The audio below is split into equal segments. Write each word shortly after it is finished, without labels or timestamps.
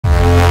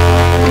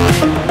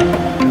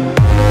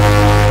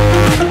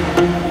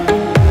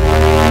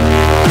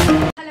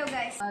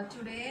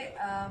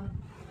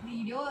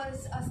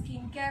is a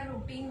skincare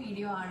routine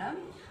video.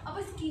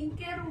 അപ്പോൾ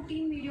skincare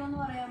routine video എന്ന്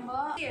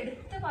പറയുമ്പോൾ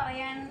എടുത്ത്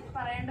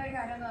പറയേണ്ട ഒരു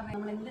കാര്യം എന്ന് പറഞ്ഞാൽ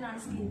നമ്മൾ എന്തിനാണ്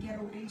skincare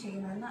routine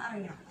ചെയ്യുന്നതെന്ന്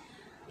അറിയണം.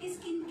 ഈ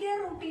skincare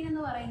routine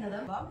എന്ന് പറയുന്നത്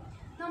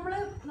നമ്മൾ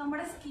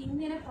നമ്മുടെ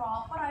സ്കിന്നിനെ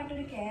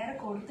പ്രോപ്പറായിട്ടൊരു കെയർ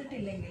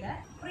കൊടുത്തിട്ടില്ലെങ്കിൽ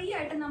ഫ്രീ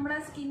ആയിട്ട് നമ്മുടെ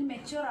സ്കിൻ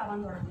മെച്യൂർ ആവാൻ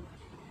തുടങ്ങും.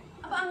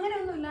 അപ്പോൾ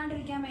അങ്ങനെയൊന്നും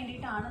ഇല്ലാണ്ടിരിക്കാൻ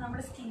വേണ്ടിയിട്ടാണ്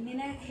നമ്മുടെ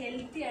സ്കിന്നിനെ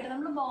ഹെൽത്തി ആയിട്ട്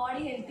നമ്മുടെ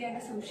ബോഡി ഹെൽത്തി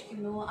ആയിട്ട്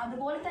സൂക്ഷിക്കുന്നു.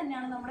 അതുപോലെ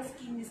തന്നെയാണ് നമ്മുടെ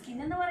സ്കിൻ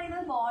എന്ന്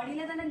പറയുന്നത്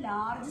ബോഡിയിലെ തന്നെ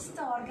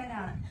ലാർജസ്റ്റ്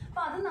ഓർഗനാണ്.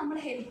 അപ്പോൾ അത് നമ്മൾ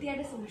ഹെൽത്തി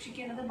ആയിട്ട്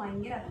സൂക്ഷിക്കേണ്ടത്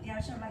ഭയങ്കര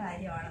അത്യാവശ്യമുള്ള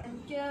കാര്യമാണ്.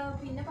 എനിക്ക്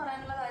പിന്നെ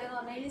പറയാനുള്ള കാര്യം എന്ന്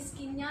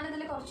പറഞ്ഞാൽ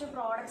ഞാനിതിൽ കുറച്ച്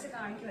പ്രോഡക്റ്റ്സ്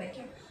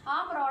കാണിക്കുമായിരിക്കും. ആ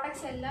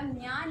പ്രോഡക്റ്റ്സ് എല്ലാം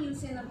ഞാൻ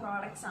യൂസ് ചെയ്യുന്ന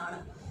പ്രോഡക്റ്റ്സ് ആണ്.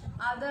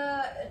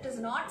 It is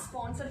not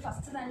sponsored.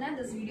 First തന്നെ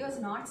this video is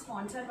not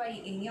sponsored by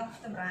any of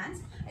the brands.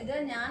 ഇത്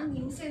ഞാൻ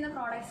യൂസ് ചെയ്യുന്ന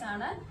പ്രോഡക്റ്റ്സ്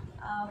ആണ്.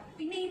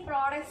 പിന്നെ ഈ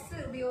പ്രോഡക്റ്റ്സ്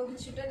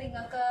ഉപയോഗിച്ചിട്ട്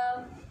നിങ്ങൾക്ക്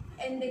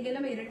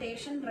എന്തെങ്കിലും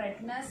ഇറിറ്റേഷൻ,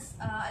 റെഡ്നെസ്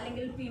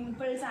അല്ലെങ്കിൽ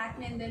പിമ്പിൾസ്,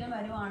 ആക്നെ എന്തെങ്കിലും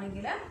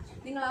വരുവാണെങ്കിൽ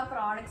നിങ്ങൾ ആ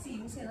പ്രോഡക്റ്റ്സ്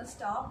യൂസ് ചെയ്യുന്നത്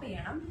സ്റ്റോപ്പ്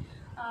ചെയ്യണം.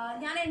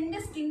 ഞാൻ എൻ്റെ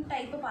സ്കിൻ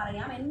ടൈപ്പ്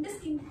പറയാം. എൻ്റെ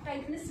സ്കിൻ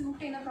ടൈപ്പിന് സ്യൂട്ട്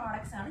ചെയ്യുന്ന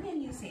പ്രോഡക്റ്റ്സ് ആണ് ഞാൻ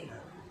യൂസ്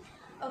ചെയ്യുന്നത്.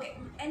 ഓക്കെ,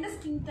 എൻ്റെ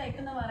സ്കിൻ ടൈപ്പ്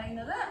എന്ന്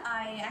പറയുന്നത്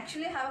I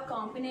actually have A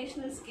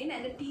combinational skin.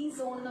 എൻ്റെ T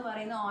സോൺ എന്ന്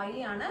പറയുന്ന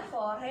ഓയിലി ആണ്.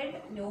 ഫോർഹെഡ്,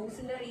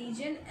 നോസിൻ്റെ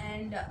റീജിയൻ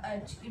ആൻഡ്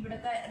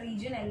ഇവിടുത്തെ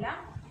റീജിയൻ എല്ലാം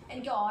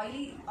എനിക്ക്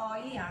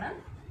ഓയിലി ആണ്.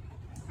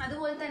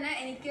 അതുപോലെ തന്നെ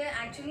എനിക്ക്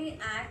ആക്ച്വലി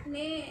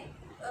ആക്നെ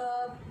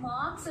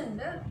മാർക്സ്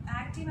ഉണ്ട്,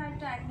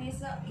 ആക്റ്റീവായിട്ട്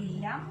ആക്നേസ്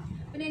ഇല്ല.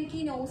 പിന്നെ എനിക്ക്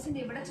ഈ നോസിൻ്റെ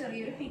ഇവിടെ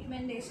ചെറിയൊരു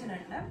പിഗ്മെൻറ്റേഷൻ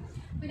ഉണ്ട്.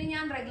 പിന്നെ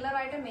ഞാൻ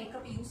റെഗുലറായിട്ട്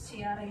മേക്കപ്പ് യൂസ്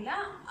ചെയ്യാറില്ല,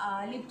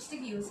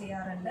 ലിപ്സ്റ്റിക് യൂസ്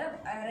ചെയ്യാറുണ്ട്,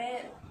 വേറെ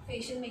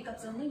ഫേഷ്യൽ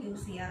മേക്കപ്പ്സ് ഒന്നും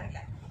യൂസ് ചെയ്യാറില്ല.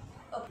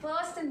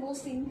 First and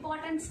most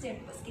important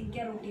step skin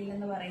care routine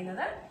എന്ന്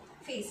പറയുന്നത്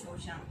ഫേസ്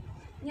വാഷാണ്.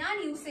 ഞാൻ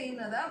യൂസ്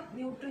ചെയ്യുന്നത്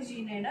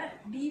ന്യൂട്രിജീനയുടെ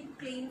ഡീപ്പ്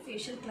ക്ലീൻ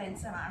ഫേഷ്യൽ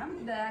ക്ലെൻസർ ആണ്.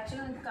 ഇത്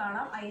ആക്ച്വലി നിങ്ങൾക്ക്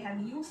കാണാം, I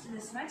have used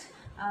this much.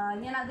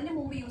 ഞാൻ അതിന്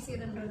മുമ്പ് യൂസ്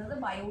ചെയ്തിട്ടുള്ളത്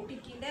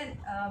ബയോട്ടിക്കിൻ്റെ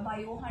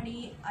ബയോ ഹണി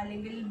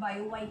അല്ലെങ്കിൽ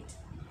ബയോ വൈറ്റ്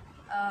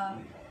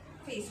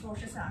ഫേസ്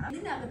വാഷസ് ആണ്.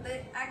 ഇതിനകത്ത്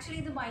ആക്ച്വലി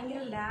ഇത്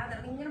ഭയങ്കര ലാദർ,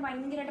 ഇങ്ങനെ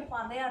ഭയങ്കരമായിട്ട്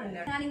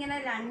പതയാറില്ല. ഞാനിങ്ങനെ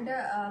 2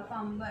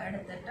 പമ്പ്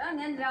എടുത്തിട്ട്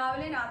ഞാൻ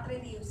രാവിലെ രാത്രി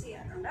ഇത് യൂസ്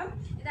ചെയ്യാറുണ്ട്.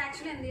 ഇത്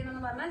ആക്ച്വലി എന്ത്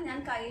ചെയ്യണമെന്ന് പറഞ്ഞാൽ ഞാൻ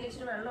കയ്യിൽ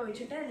വെച്ചിട്ട് വെള്ളം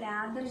ഒഴിച്ചിട്ട്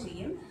ലാദർ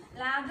ചെയ്യും.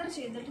 ലാദർ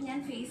ചെയ്തിട്ട് ഞാൻ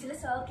ഫേസിൽ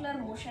സർക്കുലർ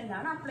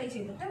മോഷനിലാണ് അപ്ലൈ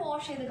ചെയ്തിട്ട്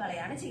വാഷ് ചെയ്ത്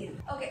കളയാണ്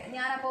ചെയ്യുന്നത്. ഓക്കെ,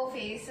 ഞാനപ്പോൾ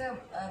ഫേസ്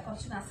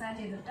കുറച്ച് മസാജ്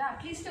ചെയ്തിട്ട്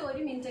അറ്റ്ലീസ്റ്റ്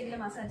 1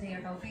 മിനിറ്റെങ്കിലും മസാജ്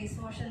ചെയ്യാം കേട്ടോ. ഫേസ്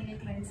വാഷ് അല്ലെങ്കിൽ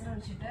ക്ലെൻസർ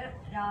വെച്ചിട്ട്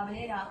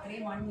രാവിലെ രാത്രി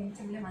 1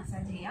 മിനിറ്റെങ്കിലും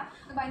മസാജ് ചെയ്യുക.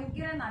 അത്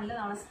ഭയങ്കര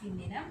നല്ലതാണ്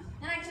സ്കിന്നിന്.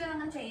 ഞാൻ ആക്ച്വലി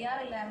അങ്ങനെ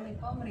ചെയ്യാറില്ലായിരുന്നു,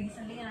 ഇപ്പം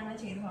റീസെൻ്റ്ലി ഞാൻ അങ്ങനെ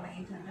ചെയ്ത്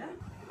തുടങ്ങിയിട്ടുണ്ട്.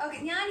 ഓക്കെ,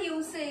 ഞാൻ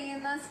യൂസ്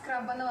ചെയ്യുന്ന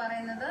സ്ക്രബ് എന്ന്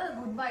പറയുന്നത്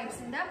ഗുഡ്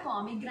വൈബ്സിൻ്റെ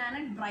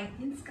പോമിഗ്രാനൈറ്റ്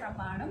ബ്രൈറ്റനിങ്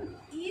സ്ക്രബാണ്.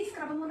 ഈ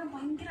സ്ക്രബ് എന്ന് പറഞ്ഞാൽ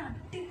ഭയങ്കര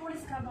അടിപൊളി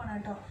സ്ക്രബാണ്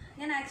കേട്ടോ.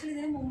 ഞാൻ ആക്ച്വലി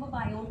ഇതിന് മുമ്പ്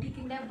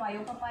ബയോട്ടിക്കിൻ്റെ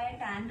ബയോ പപ്പായ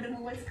ടാൻ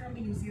റിമൂവൽ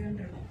സ്ക്രബ് യൂസ്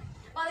ചെയ്തിട്ടുണ്ട്.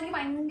 അപ്പോൾ അതെനിക്ക്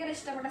ഭയങ്കര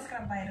ഇഷ്ടപ്പെട്ട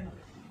സ്ക്രബായിരുന്നു.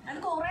 അത്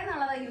കുറേ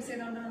നാളാണ് യൂസ്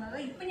ചെയ്തുകൊണ്ടിരുന്നത്.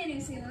 ഇപ്പം ഞാൻ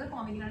യൂസ് ചെയ്യുന്നത്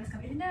പോമിഗ്രാനൈറ്റ്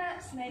സ്ക്രബ്. ഇതിൻ്റെ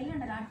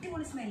സ്മെല്ലുണ്ടല്ലോ,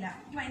 അടിപൊളി സ്മെല്ലാണ്.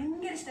 എനിക്ക്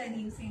ഭയങ്കര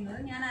ഇഷ്ടമായിരുന്നു യൂസ് ചെയ്യുന്നത്.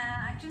 ഞാൻ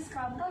actually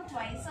scrub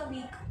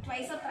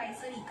twice or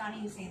thrice A വീക്കാണ്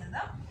use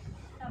ചെയ്യുന്നത്.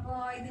 അപ്പോൾ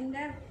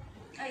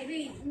ഇത്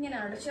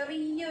ഇങ്ങനെയാണ്,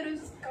 ചെറിയൊരു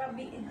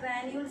സ്ക്രബ്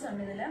ഗ്രാനുവൽസ്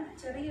ഉണ്ട്. ഇതിൽ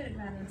ചെറിയൊരു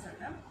ഗ്രാനുവൽസ്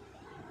ഉണ്ട്.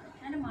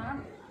 അതിൻ്റെ മണം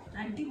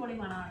അടിപൊളി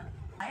മണമാണ്.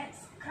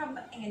 സ്ക്രബ്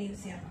എങ്ങനെ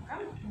യൂസ് ചെയ്യാൻ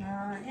നോക്കാം.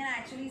 ഞാൻ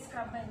ആക്ച്വലി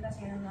സ്ക്രബ് എന്താ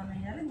ചെയ്യുന്നതെന്ന് പറഞ്ഞു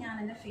കഴിഞ്ഞാൽ ഞാൻ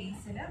എൻ്റെ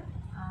ഫേസിൽ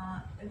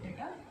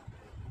ഇട്ടിട്ട്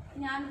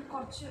ഞാൻ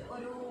കുറച്ച്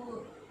ഒരു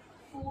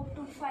 4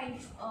 to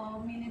 5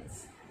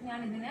 മിനിറ്റ്സ്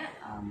ഞാനിതിനെ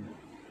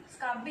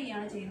സ്ക്രബ്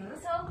ചെയ്യാണ് ചെയ്യുന്നത്.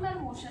 സർക്കുലർ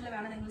മോഷനിൽ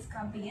വേണം നിങ്ങൾ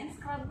സ്ക്രബ് ചെയ്യാൻ.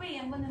 സ്ക്രബ്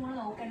ചെയ്യുമ്പോൾ നിങ്ങൾ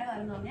നോക്കേണ്ട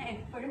കാര്യം എന്ന് പറഞ്ഞാൽ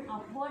എപ്പോഴും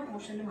അപ്വേർഡ്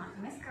മോഷനിൽ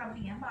മാത്രമേ സ്ക്രബ്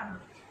ചെയ്യാൻ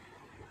പാടുള്ളൂ.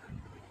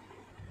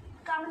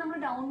 കാരണം നമ്മൾ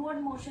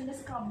ഡൗൺവേർഡ് മോഷനിൽ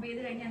സ്ക്രബ് ചെയ്ത്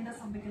കഴിഞ്ഞാൽ എന്താ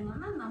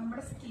സംഭവിക്കുന്നത്,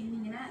 നമ്മുടെ സ്കിൻ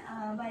ഇങ്ങനെ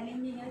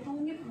വലിഞ്ഞിങ്ങനെ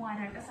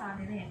തൂങ്ങിപ്പോകാനായിട്ട്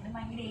സാധ്യതയുണ്ട്,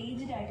 ഭയങ്കര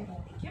ഏജ്ഡ് ആയിട്ട്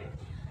തോന്നിക്കും.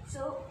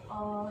 സോ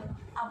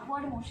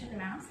അപ്വേർഡ് മോഷനിൽ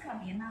വേണം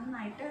സ്ക്രബ് ചെയ്യാൻ.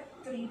 നന്നായിട്ട്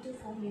 3 to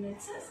 4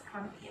 മിനിറ്റ്സ്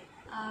സ്ക്രബ് ചെയ്യാം.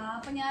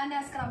 അപ്പോൾ ഞാൻ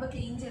ആ സ്ക്രബ്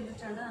ക്ലീൻ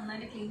ചെയ്തിട്ടുണ്ട്,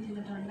 നന്നായിട്ട് ക്ലീൻ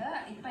ചെയ്തിട്ടുണ്ട്.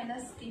 ഇപ്പം എൻ്റെ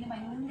സ്കിന്ന്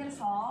ഭയങ്കര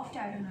സോഫ്റ്റ്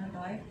ആയിട്ടുണ്ട്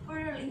കേട്ടോ.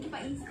 എപ്പോഴും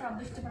എനിക്ക് ഈ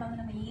സ്ക്രബ് ഇഷ്ടപ്പെടാൻ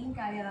മെയിൻ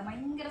കാര്യം അതാണ്.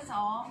 ഭയങ്കര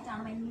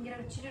സോഫ്റ്റാണ്, ഭയങ്കര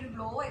ഇച്ചിരി ഒരു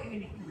ഗ്ലോ ഒക്കെ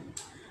കിട്ടിയിട്ടുണ്ട്.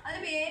 അതിന്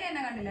പേര്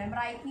തന്നെ കണ്ടില്ലേ,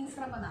 ബ്രൈറ്റനിങ്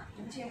സ്ക്രബ് എന്നാണ്.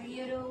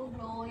 ചെറിയൊരു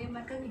ഗ്ലോയും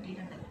ഒക്കെ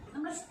കിട്ടിയിട്ടുണ്ട്.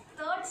 നമ്മുടെ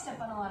 3rd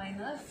സ്റ്റെപ്പ് എന്ന്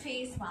പറയുന്നത്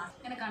ഫേസ് മാസ്ക്.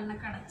 ഇങ്ങനെ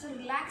കണ്ണൊക്കെ അടച്ച്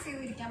റിലാക്സ്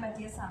ചെയ്തിരിക്കാൻ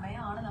പറ്റിയ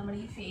സമയമാണ് നമ്മൾ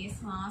ഈ ഫേസ്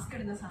മാസ്ക്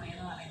ഇടുന്ന സമയം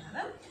എന്ന്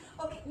പറയുന്നത്.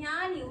 ഓക്കെ,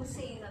 ഞാൻ യൂസ്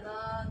ചെയ്യുന്നത്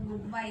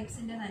ഗുഡ്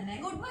വൈബ്സിൻ്റെ തന്നെ.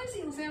 ഗുഡ് വൈബ്സ്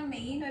യൂസ് ചെയ്യാൻ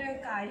മെയിൻ ഒരു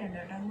കാര്യമുണ്ട്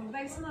കേട്ടോ. ഗുഡ്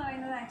വൈബ്സ് എന്ന്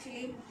പറയുന്നത്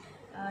actually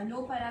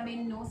no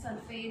പാരാബിൻ, no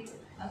sulphate,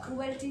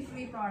 cruelty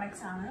free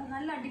products ആണ്.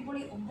 നല്ല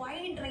അടിപൊളി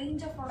വൈഡ്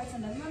റേഞ്ച് ഓഫ് പ്രോഡക്ട്സ്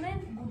ഉണ്ട്. എന്ന് പറഞ്ഞാൽ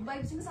ഗുഡ്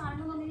വൈബ്സിൻ്റെ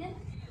സാധനം എന്ന് പറഞ്ഞു കഴിഞ്ഞാൽ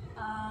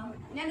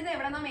ഞാനിത്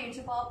എവിടെ നിന്നാണ്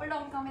മേടിച്ചത്,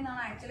 purple.com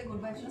നിന്നാണ് ആക്ച്വലി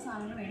ഗുഡ് വൈബ്സിൻ്റെ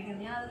സാധനങ്ങൾ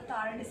മേടിക്കുന്നത്. ഞാൻ അത്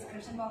താഴെ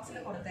ഡിസ്ക്രിപ്ഷൻ ബോക്സിൽ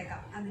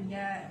കൊടുത്തേക്കാം,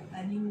 അതിൻ്റെ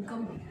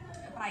ലിങ്കും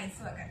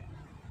പ്രൈസും ഒക്കെ.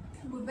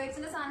 ഗുഡ്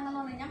വൈബ്സിൻ്റെ സാധനങ്ങൾ എന്ന്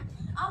പറഞ്ഞു കഴിഞ്ഞാൽ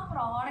ആ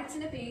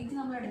പ്രോഡക്ട്സിൻ്റെ പേജ്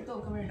നമ്മൾ എടുത്ത്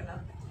നോക്കുമ്പോഴുണ്ടല്ലോ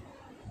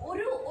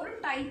ഒരു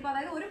ടൈപ്പ്,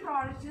 അതായത് ഒരു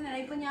പ്രോഡക്റ്റിന് തന്നെ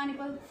ഇപ്പോൾ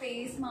ഞാനിപ്പോൾ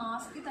ഫേസ്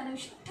മാസ്കിൽ തന്നെ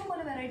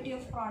ഇഷ്ടംപോലെ വെറൈറ്റി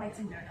ഓഫ്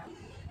പ്രോഡക്ട്സ് ഉണ്ട് കേട്ടോ.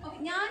 ഓക്കെ,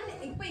 ഞാൻ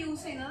ഇപ്പോൾ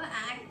യൂസ് ചെയ്യുന്നത്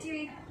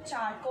ആക്ടിവേറ്റ്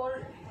ചാർക്കോൾ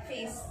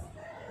ഫേസ്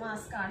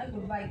മാസ്കാണ്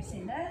ഗുഡ്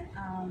വൈബ്സിൻ്റെ.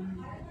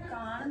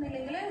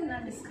 കാണുന്നില്ലെങ്കിൽ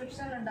ഞാൻ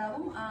ഡിസ്ക്രിപ്ഷനിൽ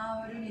ഉണ്ടാവും, ആ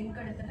ഒരു ലിങ്ക്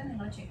എടുത്തിട്ട്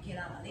നിങ്ങൾ ചെക്ക്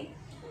ചെയ്താൽ മതി.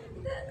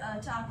 ഇത്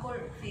ചാർക്കോൾ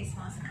ഫേസ്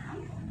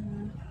മാസ്കാണ്.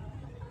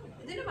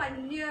 ഇതിന്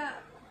വലിയ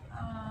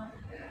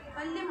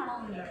വലിയ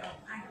മണമൊന്നുമില്ല കേട്ടോ.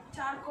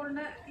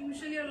 ചാർക്കോളിൻ്റെ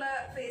യൂഷ്വലി ഉള്ള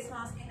ഫേസ്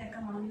മാസ്കിൻ്റെയൊക്കെ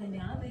മണം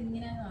തന്നെയാണ്. അത്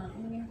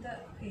ഇങ്ങനത്തെ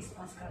ഫേസ്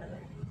മാസ്കാണത്.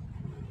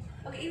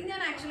 ഓക്കെ, ഇത്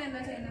ഞാൻ ആക്ച്വലി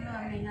എന്താ ചെയ്യുന്നതെന്ന്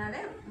പറഞ്ഞു കഴിഞ്ഞാൽ,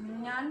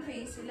 ഞാൻ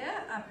ഫേസിൽ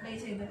അപ്ലൈ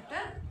ചെയ്തിട്ട്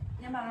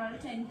ഞാൻ പറഞ്ഞ പോലെ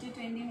 10 to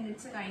 20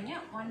 minutes കഴിഞ്ഞ്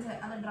വൺസ്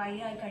അത് ഡ്രൈ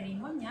ആയി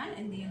കഴിയുമ്പോൾ ഞാൻ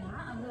എന്ത്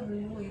ചെയ്യുന്നതാണ് അത്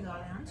റിമൂവ്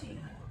ചെയ്തോളാണ്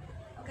ചെയ്യുന്നത്.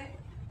 ഓക്കെ,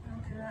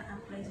 നമുക്കിത്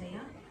അപ്ലൈ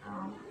ചെയ്യാം.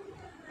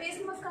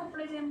 ഫേസ് മാസ്ക്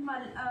അപ്ലൈ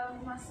ചെയ്യുമ്പോൾ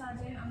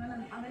മസാജ്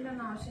അതിൻ്റെ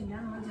ഒന്നും ആവശ്യമില്ല.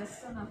 നമ്മൾ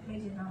ജസ്റ്റ് ഒന്ന് അപ്ലൈ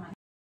ചെയ്താൽ മതി.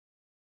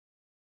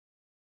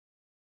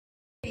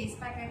 ഫേസ്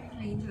പാക്കായിട്ട്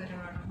ക്ലീൻസ്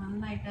വരുവാണ്.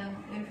 നന്നായിട്ട്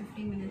ഒരു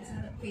 15 minutes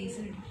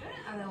ഫേസിൽ ഇട്ടിട്ട്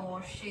അത്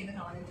വാഷ് ചെയ്ത്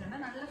കളഞ്ഞിട്ടുണ്ട്.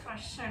 നല്ല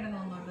ഫ്രഷ് ആയിട്ട്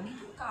തോന്നുന്നുണ്ട്.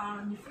 എനിക്ക്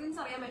ഡിഫറൻസ്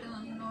അറിയാൻ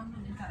പറ്റുന്നതുകൊണ്ടൊന്നും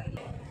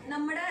എനിക്കറിയില്ല.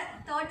 നമ്മുടെ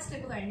 3rd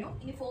സ്റ്റെപ്പ് കഴിഞ്ഞു.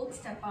 ഇനി 4th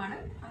സ്റ്റെപ്പാണ്.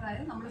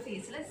 അതായത് നമ്മൾ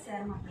ഫേസിൽ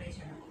സെറം അപ്ലൈ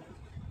ചെയ്യണം.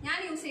 ഞാൻ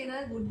യൂസ്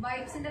ചെയ്തത് ഗുഡ്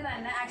വൈബ്സിൻ്റെ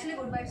തന്നെ. ആക്ച്വലി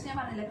ഗുഡ് വൈബ്സ് ഞാൻ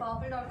പറഞ്ഞില്ലേ,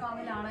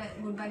 purple.comലാണ്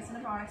ഗുഡ്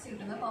വൈബ്സിൻ്റെ പ്രോഡക്റ്റ്സ്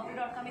കിട്ടുന്നത്.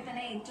 purple.comൽ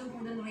തന്നെ ഏറ്റവും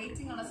കൂടുതൽ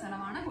റേറ്റിംഗ് ഉള്ള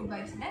സെറമാണ് ഗുഡ്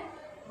വൈബ്സിൻ്റെ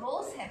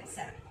റോസ് ഹെഡ്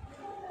സെറം.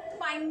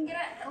 ഭയങ്കര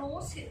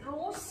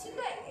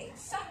റോസിൻ്റെ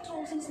എക്സാക്ട്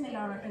റോസിൻ്റെ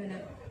സ്മെല്ലാണ് കേട്ടോ ഇതിന്.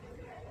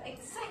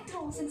 എക്സാക്ട്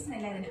റോസിൻ്റെ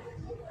സ്മെല്ലാണ് ഇതിന്.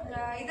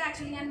 ഇത്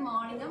ആക്ച്വലി ഞാൻ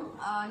മോർണിംഗും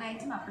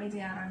നൈറ്റും അപ്ലൈ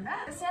ചെയ്യാറുണ്ട്.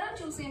 സെറം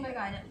ചൂസ്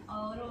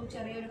ചെയ്യുമ്പോൾ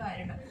ചെറിയൊരു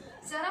കാര്യമുണ്ട്.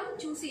 സെറം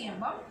ചൂസ്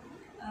ചെയ്യുമ്പം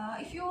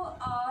if you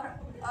are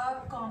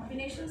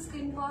combination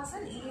skin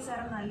person ഈ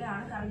സെറം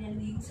നല്ലതാണ്. കാരണം ഞാൻ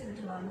യൂസ്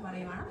ചെയ്തിട്ടുള്ളതെന്ന്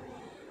പറയുവാണ്.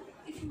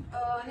 ഇഫ്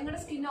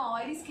നിങ്ങളുടെ സ്കിൻ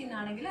ഓയിലി സ്കിൻ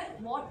ആണെങ്കിൽ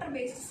വാട്ടർ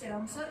ബേസ്ഡ്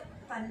സെറംസ്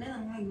തന്നെ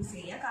നിങ്ങൾ യൂസ്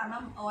ചെയ്യുക.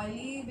 കാരണം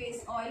ഓയിൽ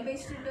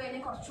ബേസ്ഡ് ഇട്ട്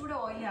കഴിഞ്ഞാൽ കുറച്ചുകൂടെ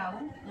ഓയിലി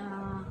ആവും.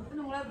 അപ്പോൾ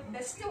നിങ്ങൾ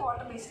ബെസ്റ്റ്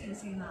വാട്ടർ ബേസ്ഡ്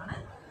യൂസ് ചെയ്യുന്നതാണ്.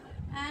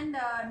 And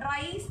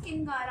dry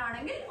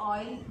സ്കിൻകാരാണെങ്കിൽ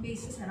oil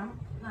based serum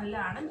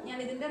നല്ലതാണ്. ഞാൻ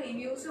ഇതിൻ്റെ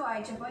റിവ്യൂസ്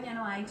വായിച്ചപ്പോൾ ഞാൻ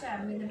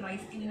വായിച്ചായിരുന്നു ഇത് ഡ്രൈ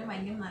സ്കിന്നിന്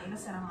ഭയങ്കര നല്ല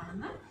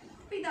സെറമാണെന്ന്.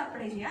 അപ്പോൾ ഇത്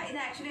അപ്ലൈ ചെയ്യുക. ഇത്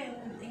ആക്ച്വലി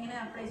എങ്ങനെ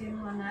അപ്ലൈ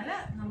ചെയ്യുമെന്ന് പറഞ്ഞാൽ,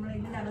 നമ്മൾ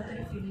ഇതിൻ്റെ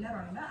അകത്തൊരു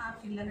ഫില്ലറുണ്ട്. ആ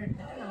ഫില്ലർ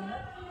എടുത്തിട്ട് നമ്മൾ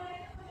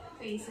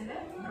ഫേസിൽ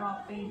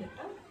ഡ്രോപ്പ്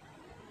ചെയ്തിട്ട്,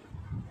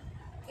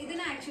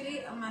 ഇതിന് ആക്ച്വലി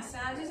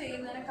മസാജ്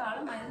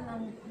ചെയ്യുന്നതിനേക്കാളും അത്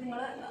നിങ്ങൾ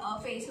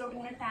ഫേസിലോട്ട്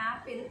ഇങ്ങനെ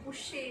ടാപ്പ് ചെയ്ത്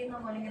പുഷ് ചെയ്യുന്ന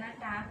പോലെ ഇങ്ങനെ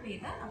ടാപ്പ്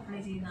ചെയ്ത് അപ്ലൈ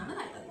ചെയ്യുന്നതാണ്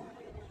നല്ലത്.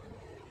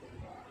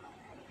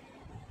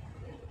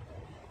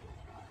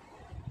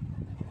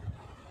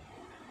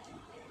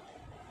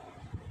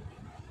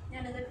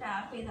 ഞാനിത്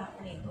ടാപ്പ് ചെയ്ത്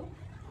അപ്ലൈ ചെയ്തു.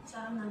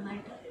 സെറം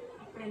നന്നായിട്ട്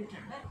അപ്ലൈ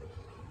ചെയ്തിട്ടുണ്ട്.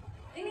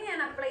 ഇനി ഞാൻ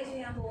അപ്ലൈ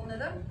ചെയ്യാൻ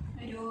പോകുന്നത്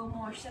ഒരു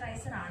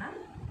മോയ്സ്ചറൈസറാണ്.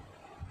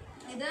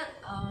 ഇത്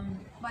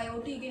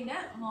ബയോട്ടിക്കിൻ്റെ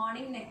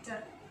മോർണിംഗ് നെക്ടർ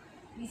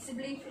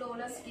വിസിബ്ലി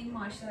ഫ്ലോലെസ് സ്കിൻ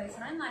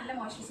മോയ്സ്ചറൈസറാണ്. നല്ല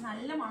മോയ്സ്ചറൈസർ,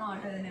 നല്ല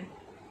മണമാട്ടോ ഇതിന്.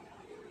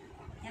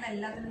 ഞാൻ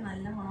എല്ലാത്തിനും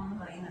നല്ല മണമെന്ന്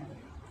പറയുന്നുണ്ട്.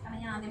 കാരണം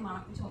ഞാൻ ആദ്യം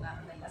മണപ്പിച്ച്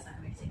നോക്കാറുണ്ട് എല്ലാ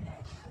സാധനം മേടിച്ചിട്ട്.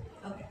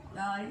 ഓക്കെ,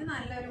 ഇത്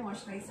നല്ലൊരു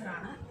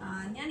മോയ്സ്ചറൈസറാണ്.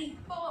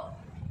 ഞാനിപ്പോൾ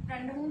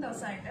 2-3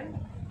 ദിവസമായിട്ട്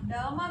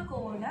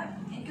ഡെർമാക്കോയുടെ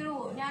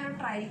ഞാനൊരു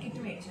ട്രയൽ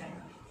കിറ്റ്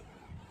മേടിച്ചായിരുന്നു.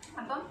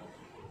 അപ്പം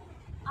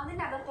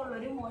അതിൻ്റെ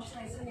അകത്തുള്ളൊരു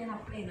മോയ്സ്ചറൈസർ ഞാൻ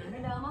അപ്ലൈ ചെയ്യുന്നുണ്ട്.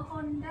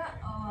 ഡെർമാക്കോണിൻ്റെ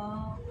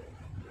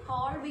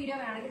ഹോൾ വീഡിയോ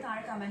വേണമെങ്കിൽ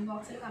താഴെ കമൻറ്റ്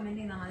ബോക്സിൽ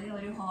കമൻറ്റ് ചെയ്താൽ മതി.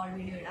 ഒരു ഹോൾ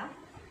വീഡിയോ ഇടാം.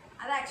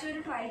 അത് ആക്ച്വലി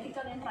ഒരു ട്രയൽ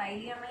കിറ്റ് ഞാൻ ട്രൈ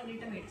ചെയ്യാൻ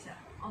വേണ്ടിയിട്ട്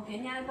മേടിച്ചതാണ്. ഓക്കെ,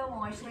 ഞാനിപ്പോൾ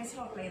മോയ്സ്ചറൈസർ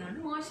അപ്ലൈ ചെയ്യുന്നുണ്ട്.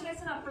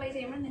 മോയ്സ്ചറൈസർ അപ്ലൈ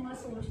ചെയ്യുമ്പോൾ നിങ്ങൾ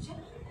സൂക്ഷിച്ച്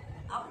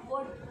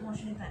അപ്വേർഡ്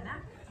മോഷനിൽ തന്നെ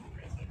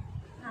അപ്ലൈ ചെയ്യും.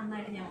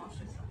 നന്നായിട്ട് ഞാൻ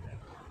മോയ്സ്ചറൈസർ അപ്ലൈ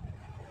ചെയ്യും.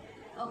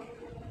 ഓക്കെ,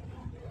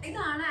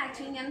 ഇതാണ്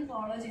ആക്ച്വലി ഞാൻ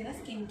ഫോളോ ചെയ്ത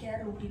സ്കിൻ കെയർ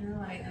റൂട്ടീൻ എന്ന്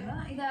പറയുന്നത്.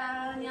 ഇത്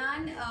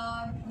ഞാൻ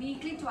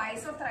വീക്ക്ലി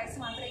 2 or 3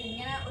 മാത്രമേ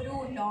ഇങ്ങനെ ഒരു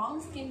ലോങ്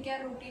സ്കിൻ കെയർ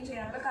റൂട്ടീൻ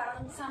ചെയ്യാറുള്ളൂ. കാരണം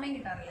നമുക്ക് സമയം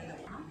കിട്ടാറില്ലല്ലോ.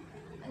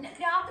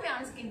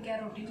 രാത്രിയാണ് സ്കിൻ കെയർ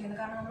റൂട്ടീൻ ചെയ്യുന്നത്.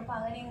 കാരണം നമ്മൾ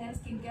പകരം ഇങ്ങനെ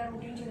സ്കിൻ കെയർ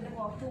റൂട്ടീൻ ചെയ്തിട്ട്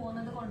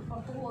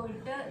പുറത്ത്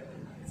പോയിട്ട്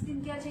സ്കിൻ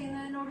കെയർ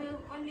ചെയ്യുന്നതിനോട്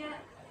വലിയ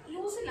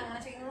യൂസില്ല.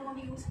 അങ്ങനെ ചെയ്യുന്നത്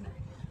കൊണ്ട് യൂസില്ല.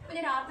 അപ്പോൾ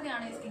ഞാൻ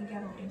രാത്രിയാണ് ഈ സ്കിൻ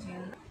കെയർ റൂട്ടീൻ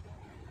ചെയ്യുന്നത്.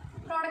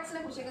 പ്രോഡക്ട്സിനെ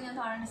കുറിച്ചൊക്കെ ഞാൻ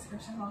താഴെ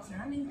ഡിസ്ക്രിപ്ഷൻ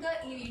ബോക്സിലാണ്. നിങ്ങൾക്ക്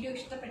ഈ വീഡിയോ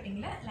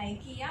ഇഷ്ടപ്പെട്ടെങ്കിൽ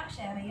ലൈക്ക് ചെയ്യുക,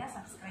 ഷെയർ ചെയ്യുക,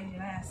 സബ്സ്ക്രൈബ്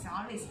ചെയ്യുക. ആസ്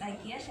ഓൾവേസ്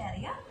ലൈക്ക് ചെയ്യുക, ഷെയർ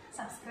ചെയ്യുക,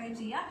 സബ്സ്ക്രൈബ്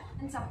ചെയ്യുക,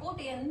 ആൻഡ് സപ്പോർട്ട്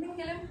ചെയ്യുക.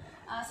 എന്തെങ്കിലും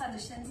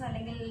സജഷൻസ്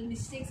അല്ലെങ്കിൽ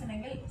മിസ്റ്റേക്സ്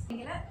ഉണ്ടെങ്കിൽ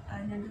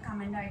ഞങ്ങൾക്ക്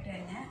കമൻ്റായിട്ട്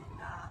തന്നെ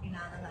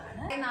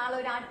ഇടാവുന്നതാണ്. നാളെ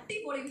ഒരു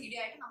അടിപൊളി വീഡിയോ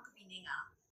ആയിട്ട് നമുക്ക് പിന്നെയും കാണാം.